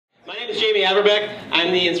is Jamie Averbeck.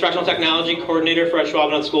 I'm the Instructional Technology Coordinator for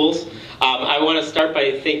Ashwaubenon Schools. I want to start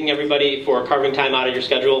by thanking everybody for carving time out of your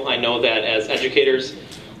schedule. I know that as educators,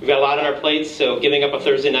 we've got a lot on our plates, so giving up a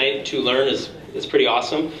Thursday night to learn is pretty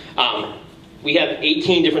awesome. We have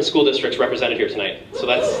 18 different school districts represented here tonight, so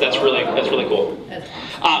that's really cool.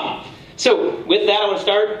 So with that, I want to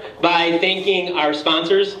start by thanking our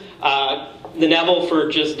sponsors. The Neville for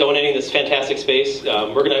just donating this fantastic space.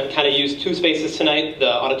 We're going to kind of use two spaces tonight,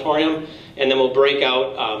 the auditorium, and then we'll break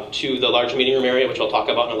out to the large meeting room area, which I'll talk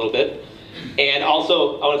about in a little bit. And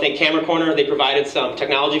also, I want to thank Camera Corner. They provided some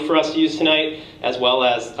technology for us to use tonight, as well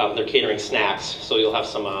as they're catering snacks. So you'll have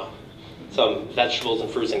some vegetables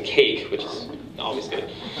and fruits and cake, which is always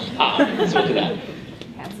good. So we'll do that.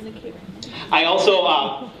 I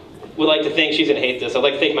also would like to thank, she's going to hate this, I'd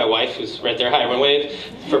like to thank my wife, who's right there, hi everyone, wave,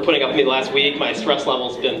 for putting up with me the last week. My stress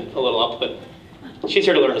level's been a little up, but she's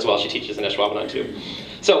here to learn as well. She teaches in Ashwaubenon too.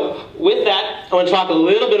 So with that, I want to talk a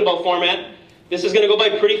little bit about format. This is going to go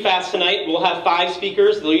by pretty fast tonight. We'll have 5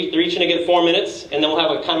 speakers. They're each going to get 4 minutes, and then we'll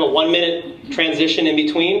have a kind of a 1-minute transition in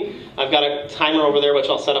between. I've got a timer over there, which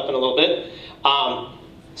I'll set up in a little bit.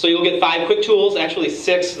 So you'll get 5 quick tools, actually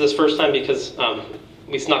 6 this first time because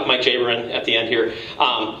we snuck Mike Jaber in at the end here.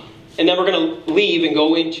 And then we're going to leave and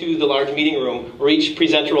go into the large meeting room where each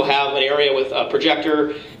presenter will have an area with a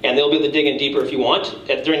projector, and they'll be able to dig in deeper if you want.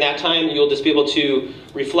 During that time, you'll just be able to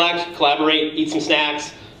reflect, collaborate, eat some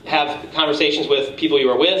snacks, have conversations with people you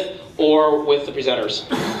are with or with the presenters.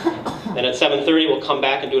 Then at 7:30, we'll come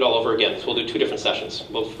back and do it all over again. So we'll do 2 different sessions.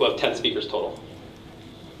 We'll have 10 speakers total.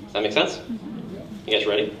 Does that make sense? You guys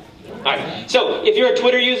ready? All right. So if you're a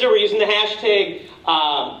Twitter user, we're using the hashtag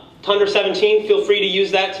Tundra17, feel free to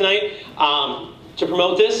use that tonight to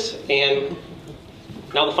promote this. And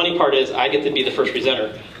now the funny part is I get to be the first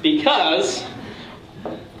presenter because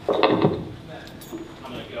I'm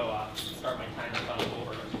going to go start my timer on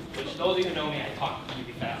over. Which those of you who know me, I talk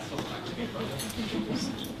really fast, so it's not going to be a problem.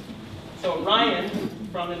 So Ryan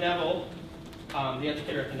from the Neville, the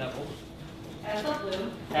educator at the Neville, has the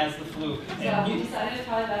flu. Has the flu. So and he decided it's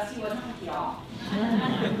probably best he wasn't with y'all.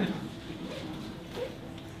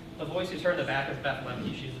 The voice you heard in the back is Beth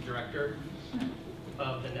Lemke. She's the director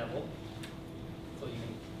of the Neville. So you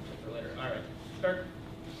can check her later. All right, start.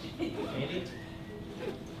 Maybe.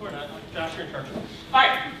 Or not. Josh, you're in charge. All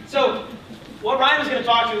right, so what Ryan was going to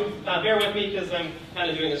talk to, bear with me because I'm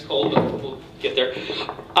kind of doing this cold, but we'll get there.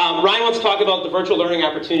 Ryan wants to talk about the virtual learning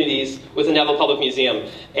opportunities with the Neville Public Museum.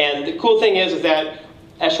 And the cool thing is that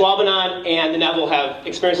Ashwaubenon and the Neville have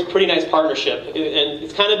experienced a pretty nice partnership. And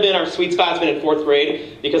it's kind of been our sweet spot's been in 4th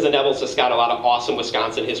grade because the Neville's just got a lot of awesome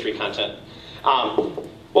Wisconsin history content.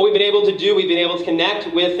 What we've been able to do, we've been able to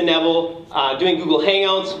connect with the Neville doing Google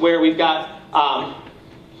Hangouts where we've got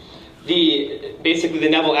basically the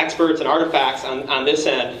Neville experts and artifacts on this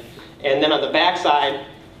end. And then on the back side,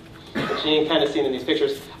 which you can kind of see in these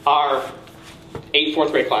pictures, are 8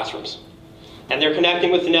 4th grade classrooms. And they're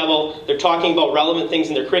connecting with the Neville. They're talking about relevant things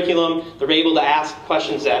in their curriculum. They're able to ask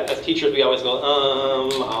questions that, as teachers, we always go,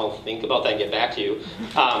 I'll think about that and get back to you.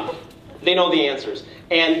 They know the answers.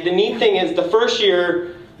 And the neat thing is, the first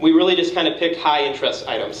year, we really just kind of picked high-interest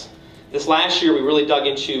items. This last year, we really dug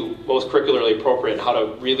into what was curricularly appropriate and how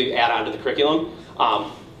to really add on to the curriculum.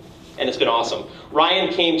 And it's been awesome. Ryan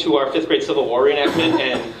came to our 5th grade Civil War reenactment,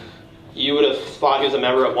 and you would have thought he was a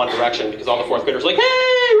member of One Direction because all the 4th graders were like, hey,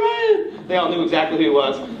 Ryan! They all knew exactly who he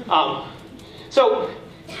was. So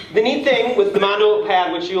the neat thing with the Mondo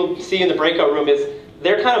Pad, which you'll see in the breakout room, is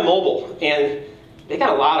they're kind of mobile. And they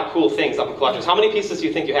got a lot of cool things up in collections. How many pieces do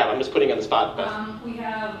you think you have? I'm just putting you on the spot. We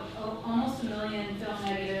have almost 1 million film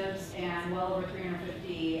negatives and well over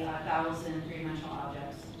 350,000 three-dimensional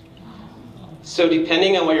objects. So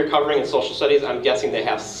depending on what you're covering in social studies, I'm guessing they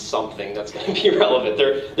have something that's going to be relevant.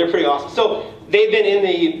 They're pretty awesome. So they've been in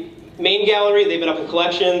the main gallery, they've been up in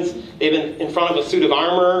collections, they've been in front of a suit of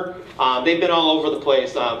armor, they've been all over the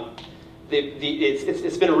place.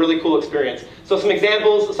 It's been a really cool experience. So some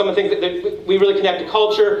examples, some of the things that we really connect to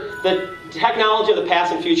culture. The technology of the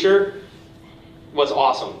past and future was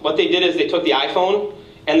awesome. What they did is they took the iPhone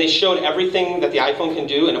and they showed everything that the iPhone can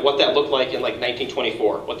do and what that looked like in like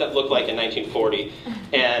 1924, what that looked like in 1940.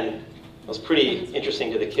 And it was pretty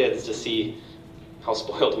interesting to the kids to see how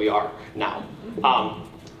spoiled we are now.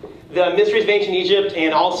 The Mysteries of Ancient Egypt,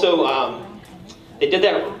 and also they did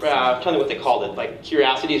that, I'm trying to think what they called it, like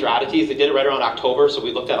Curiosities or Oddities. They did it right around October, so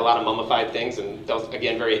we looked at a lot of mummified things, and that was,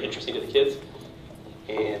 again, very interesting to the kids.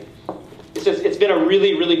 And it's been a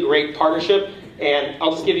really, really great partnership, and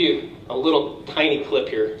I'll just give you a little tiny clip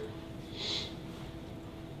here.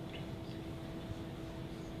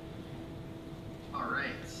 All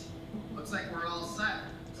right. looks like we're all set.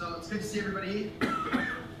 So it's good to see everybody.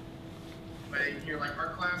 But you're like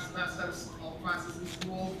art class, that stuff's all classes in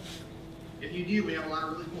school. If you do, we have a lot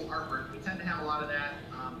of really cool artwork. We tend to have a lot of that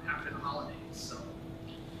after the holidays. So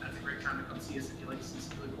that's a great time to come see us if you like to see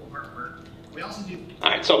some really cool artwork. We also do. All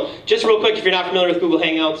right, so just real quick, if you're not familiar with Google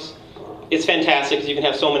Hangouts, it's fantastic because you can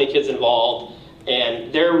have so many kids involved,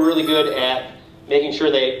 and they're really good at making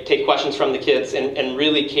sure they take questions from the kids and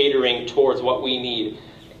really catering towards what we need.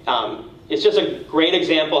 It's just a great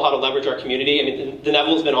example of how to leverage our community. I mean, the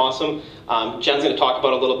Neville's been awesome. Jen's going to talk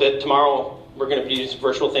about it a little bit. Tomorrow, we're going to be using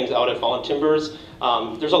virtual things out at Fallen Timbers.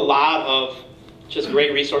 There's a lot of just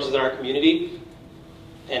great resources in our community.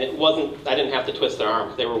 And it wasn't, I didn't have to twist their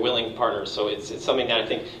arm. They were willing partners. So it's something that I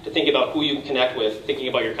think, to think about who you connect with, thinking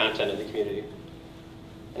about your content in the community.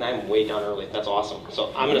 And I'm way done early. That's awesome.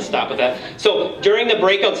 So I'm going to stop with that. So during the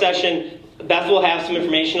breakout session, Beth will have some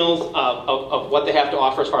informationals of what they have to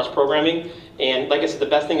offer as far as programming. And like I said, the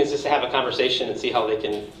best thing is just to have a conversation and see how they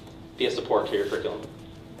can be a support to your curriculum.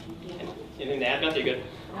 Anything to add, Beth? You good?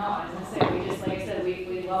 No, I was going to say, we just, like I said,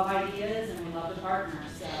 we love ideas and we love the partners.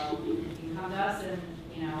 So you can come to us and,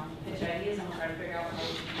 you know, pitch ideas and we'll try to figure out how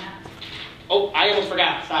we can act. Oh, I almost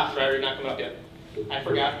forgot. Stop, sorry, you're not coming up yet. I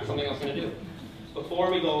forgot something I was going to do. Before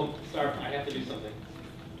we go start, I have to do something.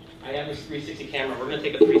 I have this 360 camera. We're going to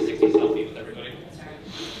take a 360 selfie with everybody.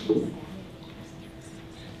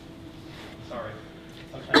 Sorry.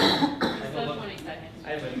 Still 20 seconds. I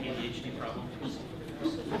have an ADHD problem.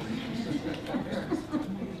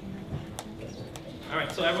 All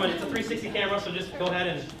right, so everyone, it's a 360 camera, so just go ahead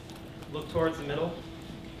and look towards the middle.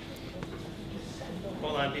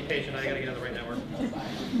 Hold on, be patient. I got to get on the right network.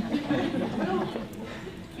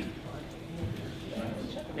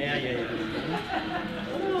 Yeah.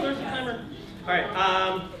 Oh, there's a timer. All right.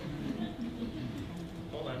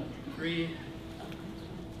 Hold on. 3.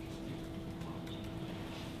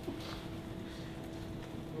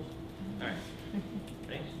 All right.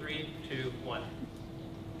 Ready? 3, 2, 1.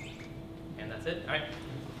 And that's it. All right.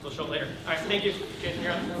 We'll show it later. All right. Thank you. Jason,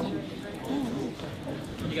 you're on.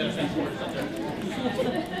 You got to fast forward something.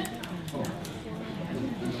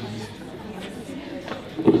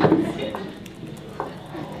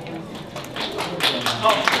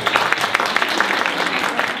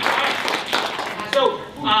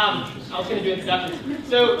 I was going to do introductions.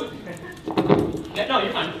 So, no,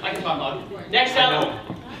 you're fine. I can talk loud. Next up,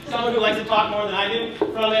 someone who likes to talk more than I do, from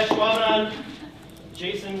Schwaben,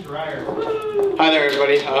 Jason Dreyer. Hi there,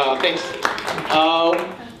 everybody. Thanks.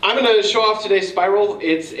 I'm going to show off today's Spiral.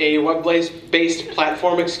 It's a web-based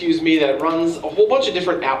platform, that runs a whole bunch of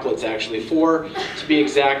different applets, actually, 4 to be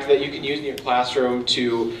exact, that you can use in your classroom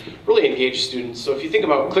to really engage students. So if you think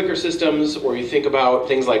about clicker systems, or you think about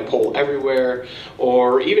things like Poll Everywhere,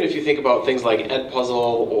 or even if you think about things like Edpuzzle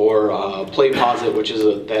or PlayPosit, which is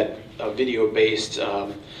a video-based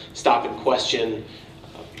stop and question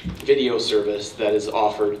video service that is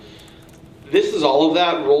offered. This is all of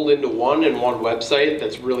that rolled into one website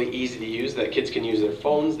that's really easy to use, that kids can use their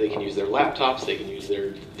phones, they can use their laptops, they can use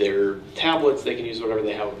their tablets, they can use whatever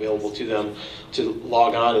they have available to them to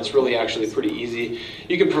log on. It's really actually pretty easy.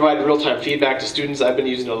 You can provide real-time feedback to students. I've been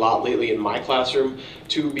using it a lot lately in my classroom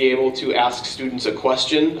to be able to ask students a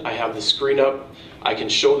question. I have the screen up, I can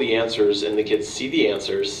show the answers, and the kids see the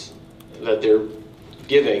answers that they're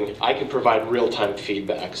giving. I can provide real-time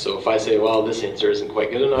feedback. So if I say, well, this answer isn't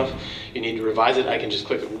quite good enough, you need to revise it, I can just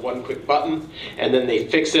click one quick button, and then they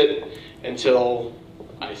fix it until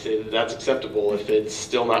I say that that's acceptable. If it's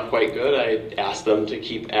still not quite good, I ask them to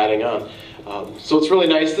keep adding on. So it's really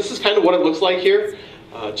nice. This is kind of what it looks like here.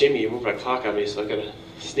 Jamie, you moved my clock on me, so I gotta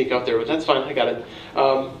sneak out there, but that's fine, I got it.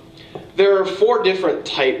 There are 4 different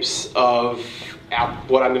types of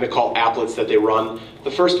what I'm going to call applets that they run.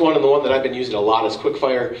 The first one, and the one that I've been using a lot, is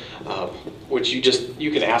Quickfire, which you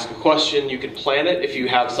can ask a question, you can plan it. If you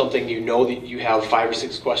have something that you have 5 or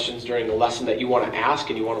 6 questions during the lesson that you want to ask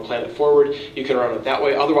and you want to plan it forward, you can run it that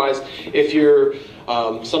way. Otherwise, if you're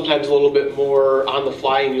sometimes a little bit more on the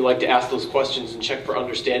fly and you like to ask those questions and check for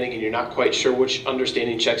understanding and you're not quite sure which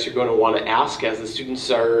understanding checks you're going to want to ask as the students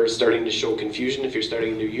are starting to show confusion, if you're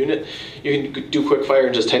starting a new unit, you can do Quickfire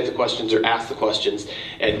and just type the questions or ask the questions,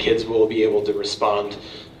 and kids will be able to respond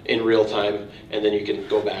in real time, and then you can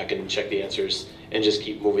go back and check the answers and just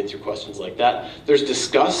keep moving through questions like that. There's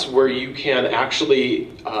Discuss, where you can actually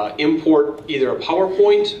import either a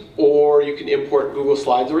PowerPoint, or you can import Google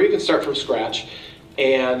Slides, or you can start from scratch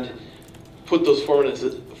and put those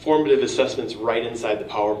formative assessments right inside the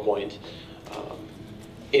PowerPoint.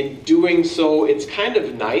 In doing so, it's kind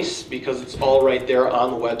of nice because it's all right there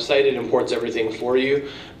on the website. It imports everything for you,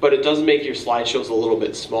 but it does make your slideshows a little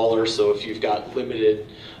bit smaller, so if you've got limited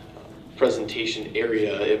presentation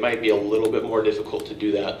area, it might be a little bit more difficult to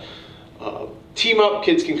do that. Team up,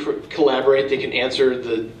 kids can collaborate, they can answer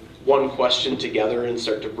the one question together and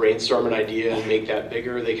start to brainstorm an idea and make that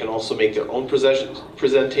bigger. They can also make their own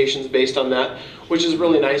presentations based on that, which is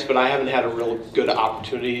really nice, but I haven't had a real good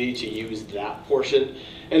opportunity to use that portion.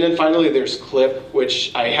 And then finally there's Clip,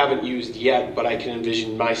 which I haven't used yet, but I can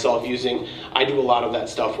envision myself using. I do a lot of that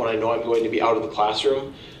stuff when I know I'm going to be out of the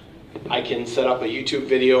classroom. I can set up a YouTube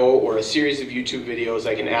video or a series of YouTube videos.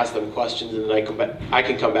 I can ask them questions, and then I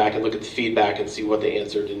can come back and look at the feedback and see what they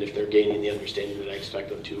answered and if they're gaining the understanding that I expect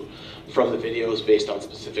them to from the videos based on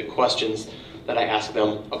specific questions that I ask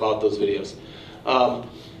them about those videos.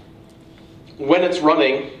 When it's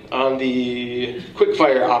running on the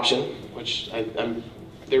quickfire option, which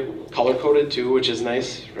they're color-coded too, which is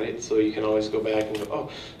nice, right? So you can always go back and go, oh,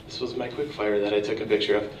 this was my quickfire that I took a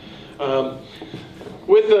picture of.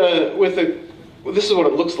 This is what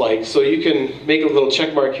it looks like. So you can make a little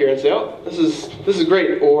check mark here and say, oh, this is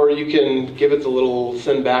great. Or you can give it the little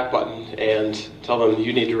send back button and tell them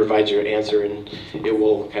you need to revise your answer, and it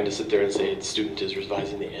will kind of sit there and say the student is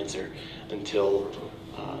revising the answer until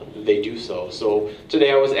they do so. So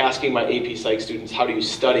today I was asking my AP Psych students, how do you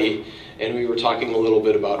study? And we were talking a little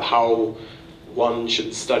bit about how one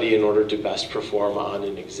should study in order to best perform on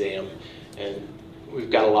an exam. And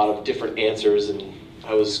we've got a lot of different answers, and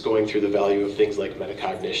I was going through the value of things like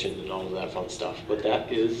metacognition and all of that fun stuff. But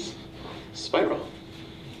that is Spiral.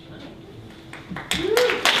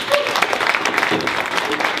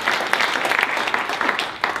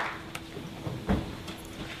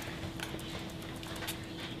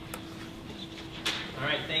 All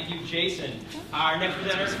right, thank you, Jason. Our next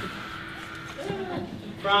presenter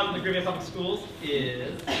from the Greenville Public Schools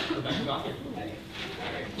is Rebecca Gothier.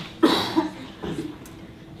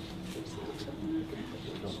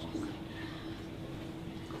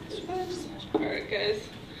 Alright guys,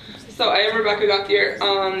 so I am Rebecca Gothier.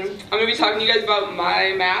 I'm going to be talking to you guys about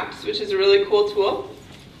My Maps, which is a really cool tool.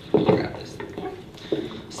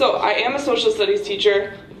 So I am a social studies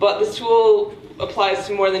teacher, but this tool applies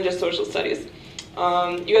to more than just social studies.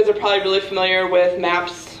 You guys are probably really familiar with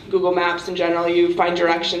maps, Google Maps in general. You find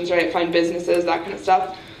directions, right? Find businesses, that kind of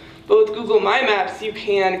stuff. But with Google My Maps, you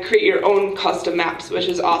can create your own custom maps, which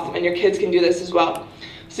is awesome, and your kids can do this as well.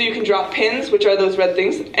 So you can drop pins, which are those red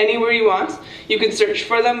things, anywhere you want. You can search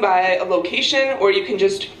for them by a location, or you can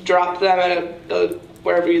just drop them at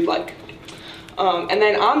wherever you'd like. And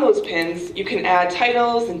then on those pins, you can add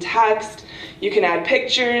titles and text. You can add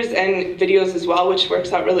pictures and videos as well, which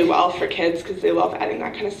works out really well for kids because they love adding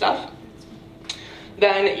that kind of stuff.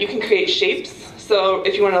 Then you can create shapes. So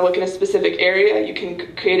if you want to look in a specific area, you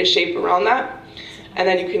can create a shape around that. And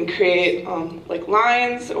then you can create like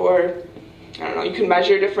lines, or I don't know, you can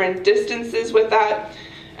measure different distances with that.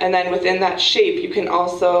 And then within that shape, you can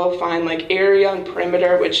also find like area and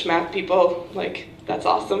perimeter, which math people, like, that's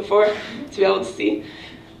awesome for, to be able to see.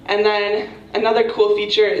 And then another cool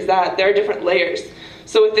feature is that there are different layers.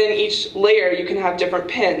 So within each layer, you can have different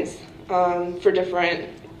pins for different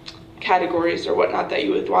categories or whatnot that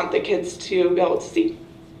you would want the kids to be able to see.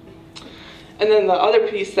 And then the other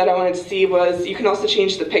piece that I wanted to see was you can also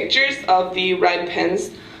change the pictures of the red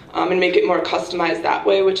pins and make it more customized that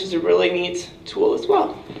way, which is a really neat tool as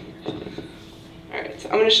well. Alright, so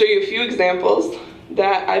I'm going to show you a few examples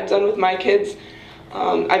that I've done with my kids.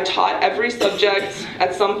 I've taught every subject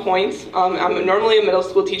at some point. I'm normally a middle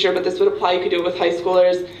school teacher, but this would apply. You could do it with high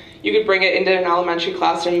schoolers. You could bring it into an elementary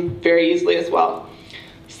classroom very easily as well.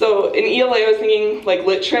 So in ELA, I was thinking like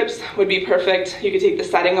lit trips would be perfect. You could take the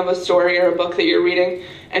setting of a story or a book that you're reading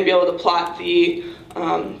and be able to plot the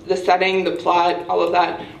setting, the plot, all of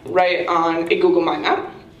that right on a Google My Map.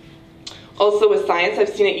 Also with science, I've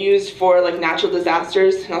seen it used for like natural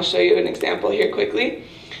disasters, and I'll show you an example here quickly.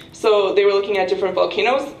 So they were looking at different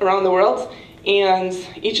volcanoes around the world, and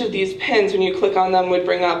each of these pins, when you click on them, would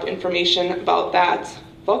bring up information about that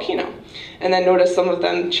volcano. And then notice some of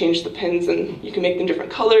them change the pins, and you can make them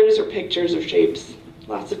different colors or pictures or shapes.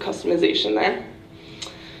 Lots of customization there.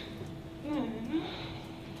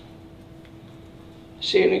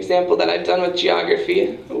 Show you an example that I've done with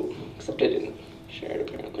geography. Oh, except I didn't share it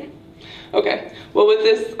apparently. Okay, well with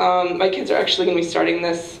this, my kids are actually going to be starting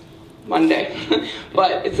this Monday,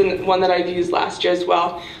 but it's one that I've used last year as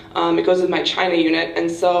well. It goes with my China unit, and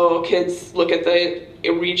so kids look at a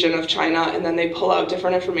region of China, and then they pull out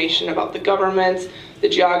different information about the government, the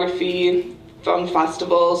geography, fun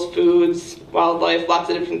festivals, foods, wildlife, lots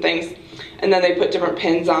of different things. and then they put different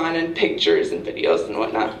pins on and pictures and videos and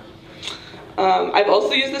whatnot. I've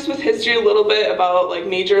also used this with history a little bit about like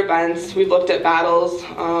major events. We've looked at battles,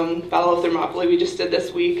 Battle of Thermopylae we just did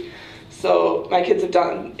this week, so my kids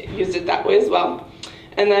have used it that way as well.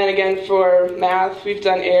 And then again for math, we've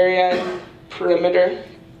done area and perimeter.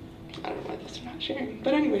 I don't know why those are not sharing,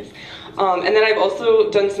 but anyways. And then I've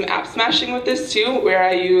also done some app smashing with this too, where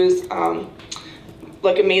I use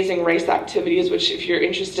like amazing race activities, which if you're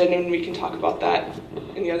interested in, we can talk about that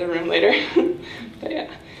in the other room later. But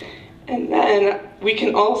yeah. And then we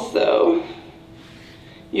can also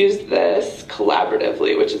use this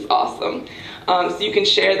collaboratively, which is awesome. So you can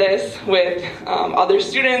share this with other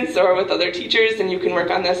students or with other teachers, and you can work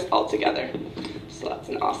on this all together. So that's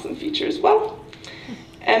an awesome feature as well.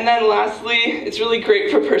 And then lastly, it's really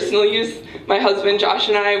great for personal use. My husband Josh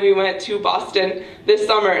and I, we went to Boston this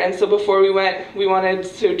summer, and so before we went, we wanted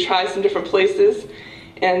to try some different places.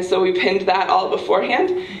 And so we pinned that all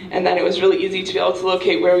beforehand, and then it was really easy to be able to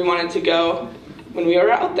locate where we wanted to go when we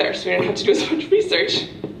were out there, so we didn't have to do as much research.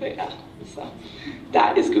 But yeah, so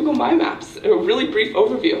that is Google My Maps. A really brief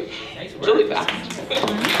overview. Nice work. Really fast.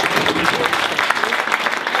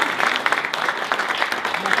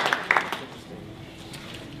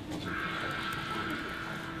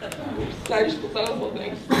 I just pulled out the whole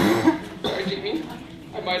thing. Sorry, Jamie.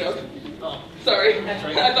 I might have. Oh, Sorry. that's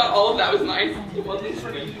right. I thought all of that was mine. It wasn't.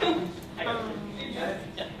 I got it.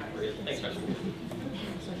 Yeah, we're good. Thanks, Josh.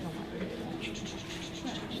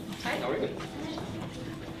 Hi, how are you?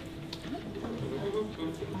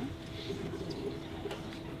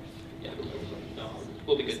 Yeah, no,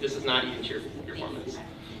 we'll be good. This is not even your performance.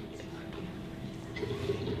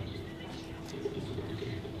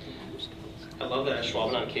 I love that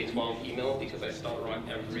Schwab on K-12 email because I spell it wrong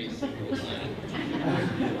every single time.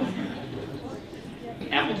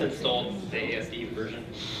 Appleton stole the ASD version.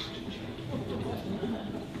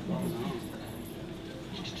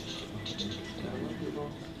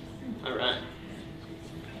 All right.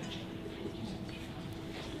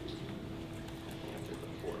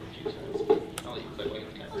 I'll let you click while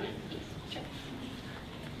you're counting.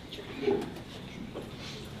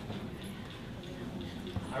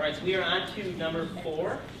 All right, so we are on to number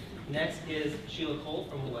 4. Next is Sheila Cole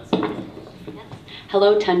from West.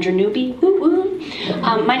 Hello, Tundra newbie. Woo woo.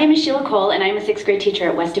 My name is Sheila Cole, and I'm a 6th grade teacher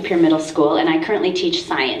at West Appear Middle School, and I currently teach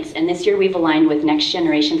science. And this year we've aligned with next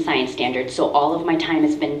generation science standards, so all of my time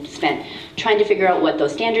has been spent trying to figure out what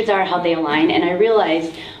those standards are, how they align, and I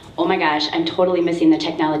realized, oh my gosh, I'm totally missing the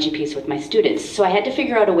technology piece with my students. So I had to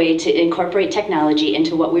figure out a way to incorporate technology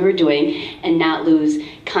into what we were doing and not lose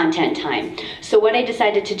content time. So what I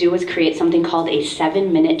decided to do was create something called a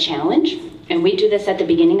 7-minute challenge. And we do this at the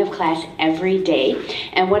beginning of class every day.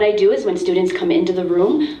 And what I do is when students come into the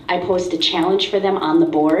room, I post a challenge for them on the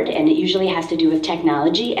board, and it usually has to do with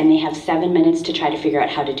technology, and they have 7 minutes to try to figure out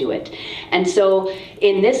how to do it. And so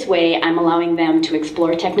in this way, I'm allowing them to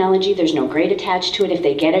explore technology. There's no grade attached to it. If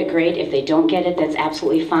they get it, great. If they don't get it, that's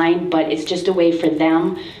absolutely fine. But it's just a way for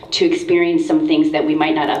them to experience some things that we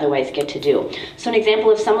might not otherwise get to do. So an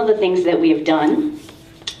example of some of the things that we have done,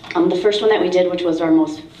 the first one that we did, which was our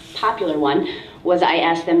most popular one, was I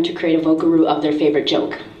asked them to create a vocaroo of their favorite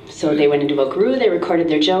joke. So they went into Vocaroo, they recorded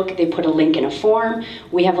their joke, they put a link in a form.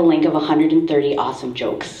 We have a link of 130 awesome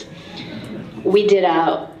jokes. We did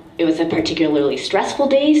it was a particularly stressful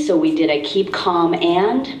day, so we did a keep calm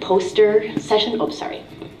and poster session. Oh, sorry.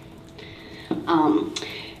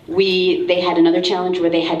 They had another challenge where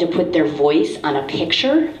they had to put their voice on a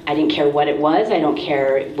picture. I didn't care what it was. I don't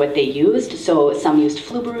care what they used. So some used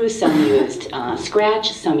Flubaroo, some used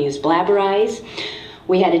Scratch, some used Blabberize.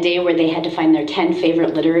 We had a day where they had to find their 10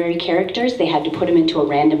 favorite literary characters. They had to put them into a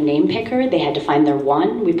random name picker. They had to find their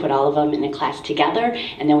one. We put all of them in a class together,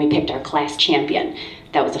 and then we picked our class champion.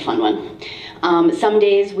 That was a fun one. Some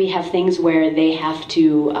days we have things where they have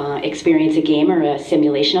to experience a game or a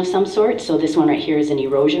simulation of some sort. So this one right here is an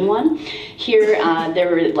erosion one. Here there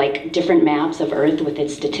were like different maps of Earth with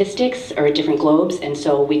its statistics or different globes, and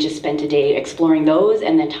so we just spent a day exploring those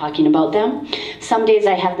and then talking about them. Some days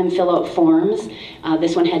I have them fill out forms.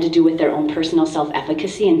 This one had to do with their own personal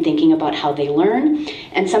self-efficacy and thinking about how they learn.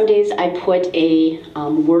 And some days I put a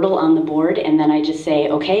Wordle on the board, and then I just say,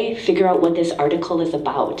 okay, figure out what this article is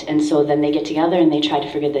about. And so then they get together and they try to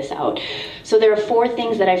figure this out. So there are 4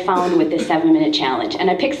 things that I found with this 7-minute challenge. And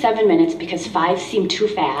I picked 7 minutes because 5 seemed too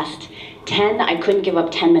fast, 10, I couldn't give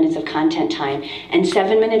up 10 minutes of content time. And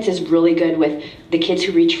 7 minutes is really good with the kids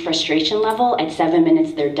who reach frustration level. At 7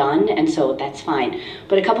 minutes, they're done, and so that's fine.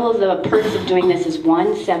 But a couple of the perks of doing this is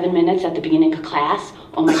 1, 7 minutes at the beginning of class.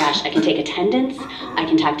 Oh my gosh, I can take attendance, I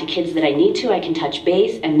can talk to kids that I need to, I can touch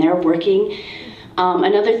base, and they're working.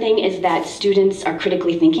 Another thing is that students are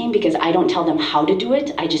critically thinking because I don't tell them how to do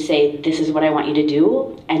it. I just say, this is what I want you to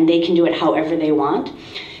do, and they can do it however they want.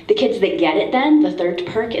 The kids that get it then, the third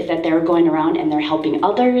perk is that they're going around and they're helping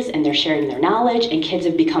others and they're sharing their knowledge, and kids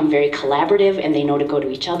have become very collaborative and they know to go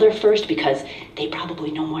to each other first because they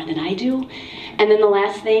probably know more than I do. And then the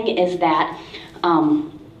last thing is that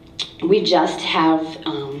we just have,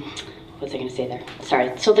 what was I going to say there?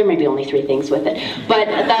 Sorry, so there may be only 3 things with it. But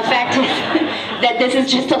the fact is that this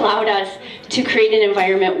has just allowed us to create an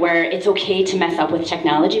environment where it's okay to mess up with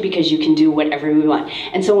technology because you can do whatever we want.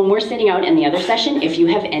 And so when we're sitting out in the other session, if you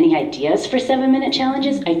have any ideas for 7-minute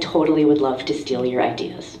challenges, I totally would love to steal your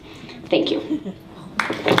ideas. Thank you.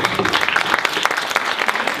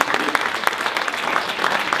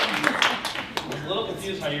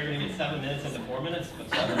 How you're going to get 7 minutes into 4 minutes, but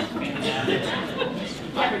 7 is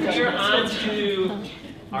We're on to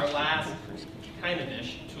our last kind of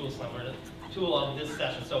ish tool slimmer tool of this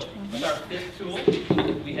session. So with our 5th tool,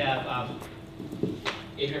 we have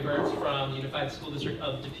Adrian Burns from the Unified School District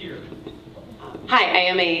of De Pere. Hi, I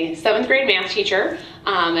am a 7th grade math teacher,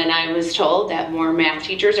 and I was told that more math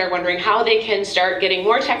teachers are wondering how they can start getting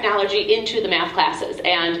more technology into the math classes.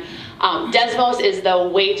 And Desmos is the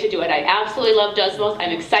way to do it. I absolutely love Desmos.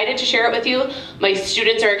 I'm excited to share it with you. My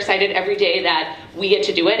students are excited every day that we get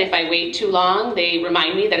to do it. If I wait too long, they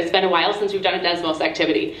remind me that it's been a while since we've done a Desmos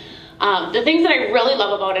activity. The things that I really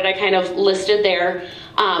love about it, I kind of listed there.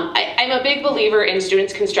 I'm a big believer in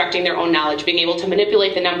students constructing their own knowledge, being able to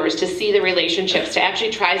manipulate the numbers, to see the relationships, to actually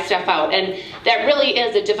try stuff out. And that really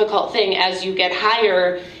is a difficult thing as you get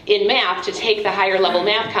higher in math, to take the higher level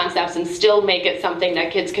math concepts and still make it something that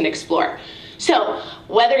kids can explore. So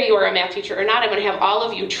whether you are a math teacher or not, I'm going to have all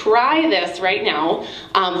of you try this right now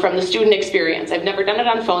from the student experience. I've never done it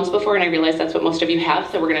on phones before, and I realize that's what most of you have,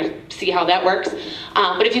 so we're going to see how that works.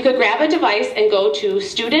 But if you could grab a device and go to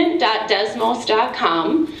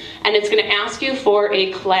student.desmos.com, and it's going to ask you for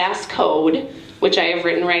a class code, which I have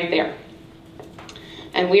written right there.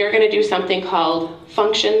 And we are going to do something called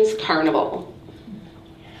Functions Carnival.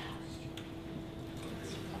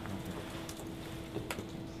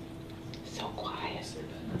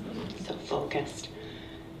 Focused.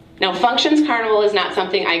 Now, Functions Carnival is not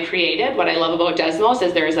something I created. What I love about Desmos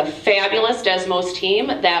is there is a fabulous Desmos team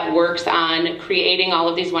that works on creating all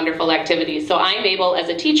of these wonderful activities. So I'm able, as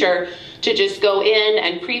a teacher, to just go in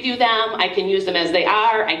and preview them. I can use them as they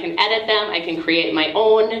are. I can edit them. I can create my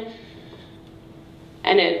own.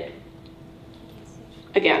 And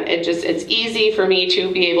it's easy for me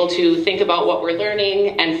to be able to think about what we're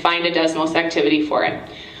learning and find a Desmos activity for it.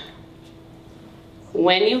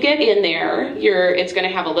 When you get in there, it's going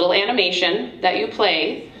to have a little animation that you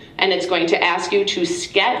play, and it's going to ask you to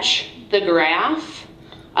sketch the graph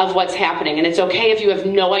of what's happening. And it's okay if you have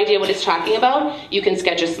no idea what it's talking about. You can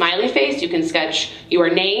sketch a smiley face, you can sketch your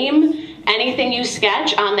name, anything you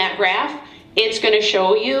sketch on that graph, it's going to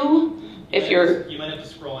show you if you're... You might have to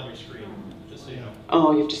scroll on your screen, just so you know.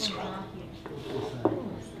 Oh, you have to scroll.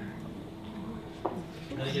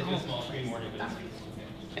 And then it gives you a small screen warning.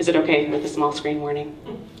 Is it okay with a small screen warning?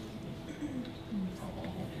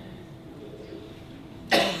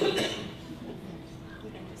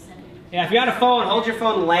 Yeah, if you got a phone, hold your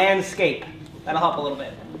phone landscape. That'll help a little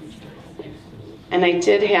bit. And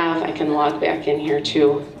I can log back in here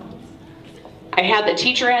too. I had the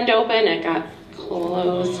teacher end open, it got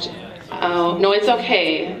closed. Oh, no, it's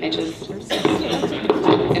okay.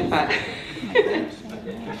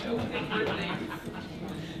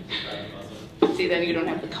 See, then you don't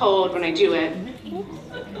have the code when I do it.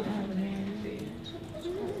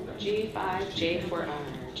 G5J4R.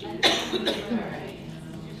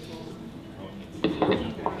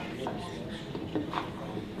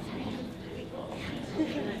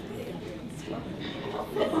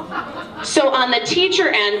 So on the teacher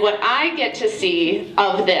end, what I get to see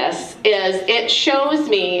of this is it shows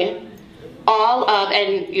me all of,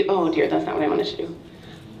 oh dear, that's not what I wanted to do.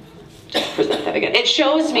 Just present that again. It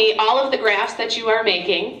shows me all of the graphs that you are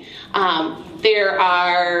making. There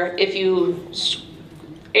are, if you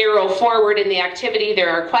arrow forward in the activity, there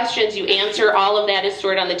are questions you answer. All of that is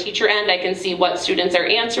stored on the teacher end. I can see what students are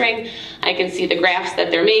answering. I can see the graphs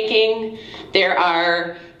that they're making. There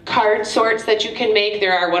are card sorts that you can make.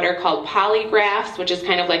 There are what are called polygraphs, which is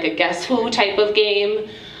kind of like a guess who type of game.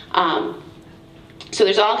 So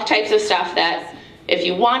there's all types of stuff that if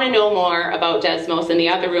you want to know more about Desmos, in the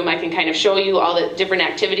other room I can kind of show you all the different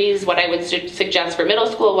activities, what I would suggest for middle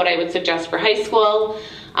school, what I would suggest for high school.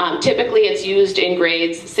 Typically it's used in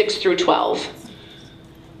grades 6 through 12.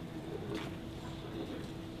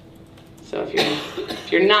 So if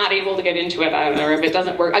you're not able to get into it, I don't know, or if it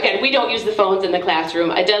doesn't work. Again, we don't use the phones in the classroom.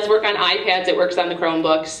 It does work on iPads, it works on the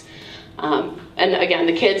Chromebooks. And again,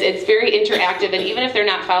 the kids, it's very interactive, and even if they're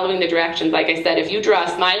not following the directions, like I said, if you draw a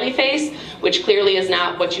smiley face, which clearly is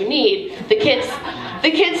not what you need, the kids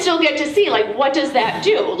still get to see, like, what does that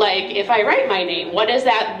do? Like, if I write my name, what is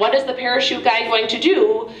the parachute guy going to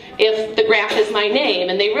do if the graph is my name?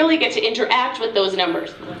 And they really get to interact with those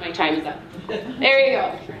numbers. My time is up. There you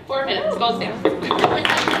go. 4 minutes. Goes fast.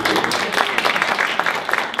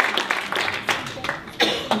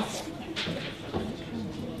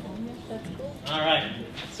 All right,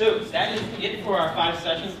 so that is it for our 5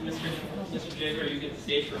 sessions. Mr. Jaber, you get the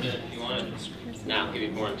stage for a minute if you want. Now, I'll give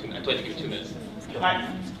you more than 2 minutes. I told you to give 2 minutes. All right.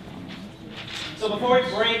 So before we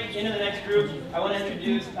break into the next group, I want to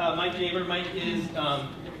introduce Mike Jaber. Mike is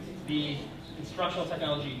the instructional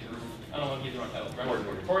technology, I don't want to give the wrong title,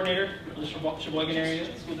 coordinator for the Sheboygan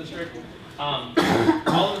area school district. All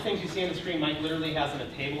of the things you see on the screen, Mike literally has on a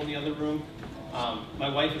table in the other room. My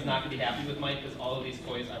wife is not going to be happy with Mike because all of these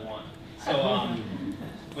toys I want. So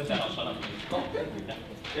with that, I'll shut up.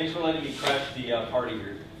 Thanks for letting me crash the party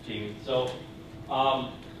here, Jamie. So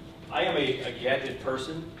I am a gadget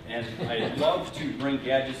person, and I love to bring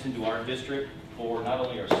gadgets into our district for not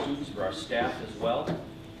only our students, but our staff as well.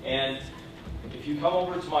 And if you come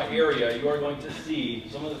over to my area, you are going to see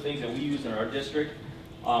some of the things that we use in our district.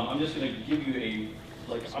 I'm just going to give you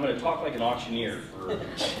I'm going to talk like an auctioneer for a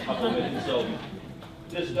couple of minutes. So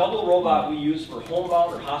this double robot we use for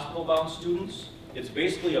homebound or hospital-bound students, it's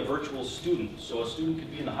basically a virtual student. So a student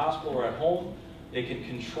could be in the hospital or at home. They can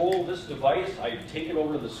control this device. I take it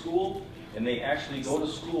over to the school, and they actually go to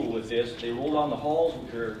school with this. They roll down the halls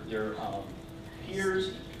with their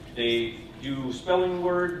peers. They do spelling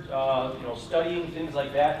word, studying, things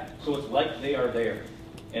like that. So it's like they are there.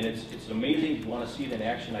 And it's amazing. If you want to see it in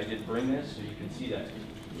action, I did bring this so you can see that.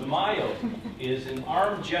 The Mayo is an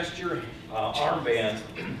arm gesture armband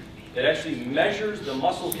that actually measures the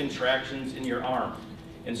muscle contractions in your arm.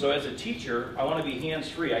 And so as a teacher, I want to be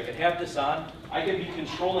hands-free. I could have this on. I could be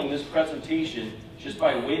controlling this presentation just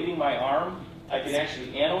by waving my arm. I can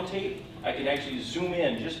actually annotate. I can actually zoom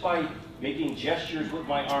in just by making gestures with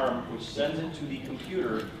my arm, which sends it to the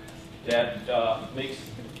computer that makes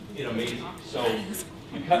it amazing. So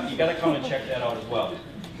you got to come and check that out as well.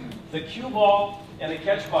 The cue ball and the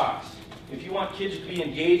catch box. If you want kids to be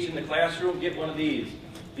engaged in the classroom, get one of these,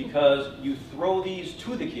 because you throw these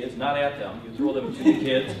to the kids, not at them. You throw them to the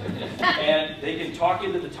kids, and they can talk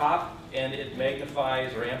into the top, and it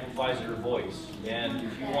magnifies or amplifies their voice. And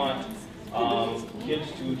if you want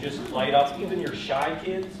kids to just light up, even your shy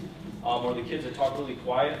kids, or the kids that talk really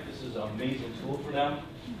quiet, this is an amazing tool for them.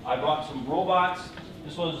 I brought some robots.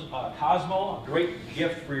 This was Cosmo, a great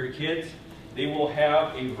gift for your kids. They will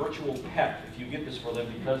have a virtual pet if you get this for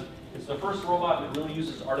them, because it's the first robot that really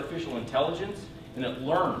uses artificial intelligence, and it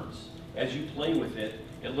learns as you play with it.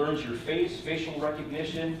 It learns your face, facial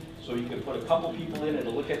recognition, so you can put a couple people in,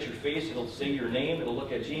 it'll look at your face, it'll say your name, it'll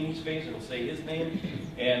look at Jamie's face, it'll say his name,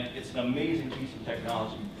 and it's an amazing piece of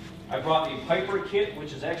technology. I brought a Piper kit,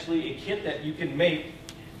 which is actually a kit that you can make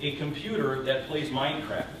a computer that plays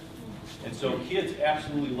Minecraft. And so kids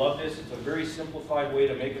absolutely love this. It's a very simplified way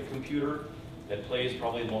to make a computer that plays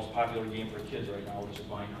probably the most popular game for kids right now, which is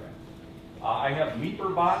Minecraft. I have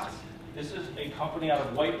Meeper Bots. This is a company out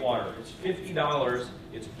of Whitewater. It's $50.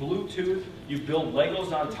 It's Bluetooth. You build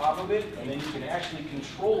Legos on top of it, and then you can actually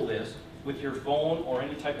control this with your phone or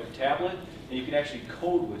any type of tablet, and you can actually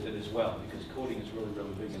code with it as well, because coding is really,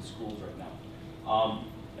 really big in schools right now.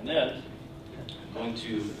 And then, I'm going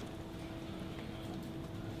to...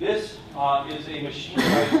 This is a machine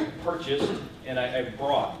that I purchased and I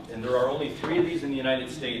brought, and there are only 3 of these in the United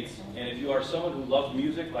States. And if you are someone who loves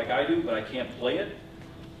music like I do, but I can't play it,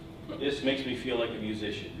 this makes me feel like a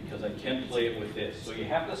musician, because I can play it with this. So you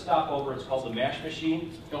have to stop over. It's called the Mash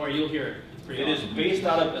Machine. Don't worry, you'll hear it. It is based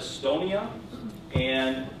out of Estonia,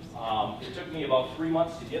 and it took me about 3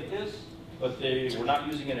 months to get this, but they were not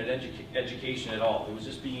using it in education at all. It was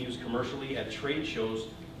just being used commercially at trade shows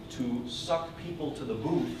to suck people to the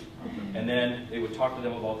booth, and then they would talk to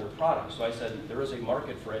them about their products. So I said, there is a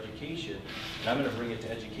market for education, and I'm going to bring it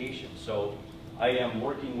to education. So I am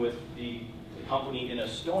working with the company in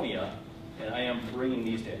Estonia, and I am bringing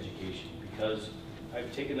these to education, because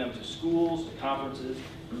I've taken them to schools, to conferences,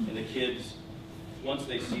 and the kids, once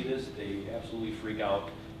they see this, they absolutely freak out.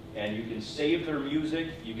 and you can save their music,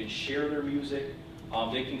 you can share their music.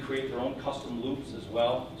 They can create their own custom loops as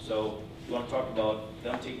well. So if you want to talk about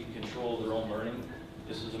them taking control of their own learning,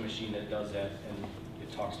 this is a machine that does that, and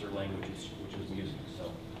it talks their language, which is music.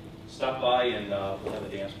 So stop by and we'll have a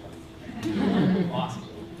dance party. Awesome.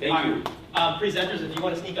 Thank you. Presenters, if you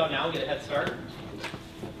want to sneak out now, get a head start.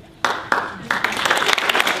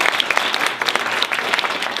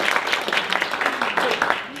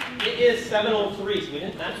 It is 7:03, so we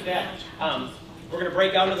didn't, not too bad. We're going to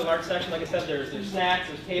break out into the large section. Like I said, there's snacks,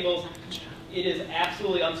 there's tables. It is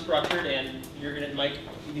absolutely unstructured, and you're going to, Mike,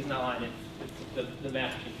 he's not lying. The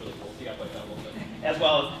math machine's really cool, so you got to play that a little bit. As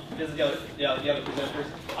well as this is the other presenters.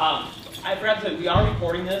 I forgot to say, we are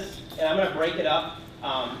recording this, and I'm going to break it up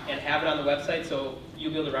and have it on the website, so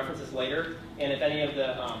you'll be able to reference this later. And if any of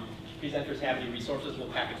the presenters have any resources, we'll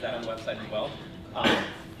package that on the website as well.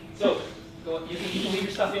 So you can leave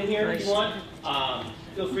your stuff in here if you want.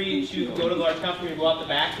 Feel free to go to the large conference room, go out the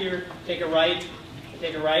back here, take a right,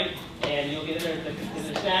 and you'll get in there to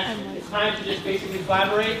the snacks. It's time to just basically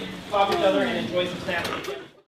collaborate, talk to each other, and enjoy some snacks.